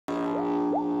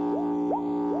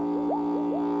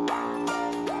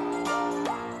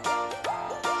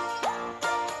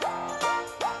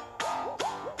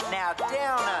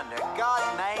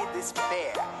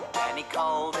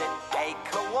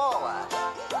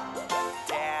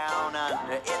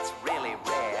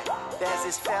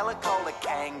this fella called a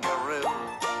kangaroo.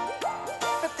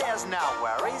 But there's no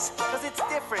worries, cause it's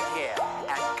different here.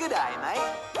 And g'day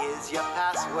mate is your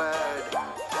password.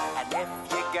 And if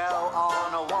you go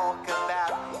on a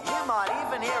walkabout, you might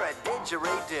even hear a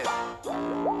didgeridoo.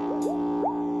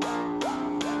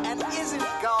 And isn't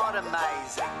God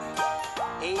amazing?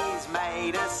 He's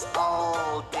made us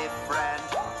all different,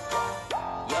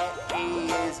 yet he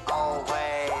is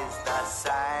always the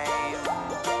same.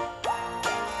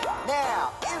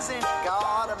 Now, isn't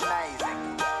God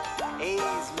amazing?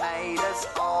 He's made us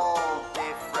all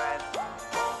different,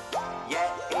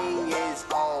 yet he is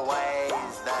always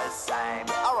the same.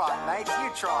 All right, mates,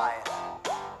 you try it.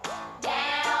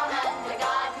 Down under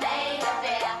God made a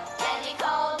bear, and he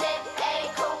called it a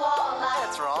koala.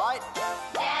 That's right.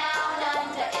 Down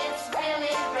under it's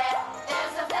really rare,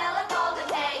 there's a fella called a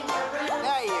kangaroo.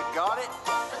 Now you got it.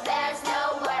 But there's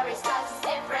no worries, cause it's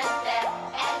different there.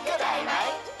 And g'day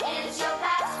mate is your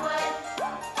password.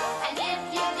 And if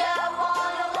you go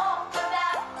on a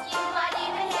walkabout, you might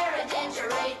even hear a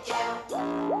didgeridoo.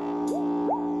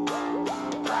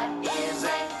 But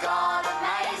isn't God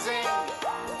amazing?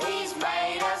 He's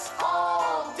made us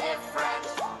all different,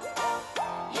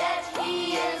 yet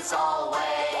he is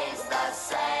always the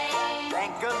same.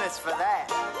 Thank goodness for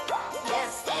that.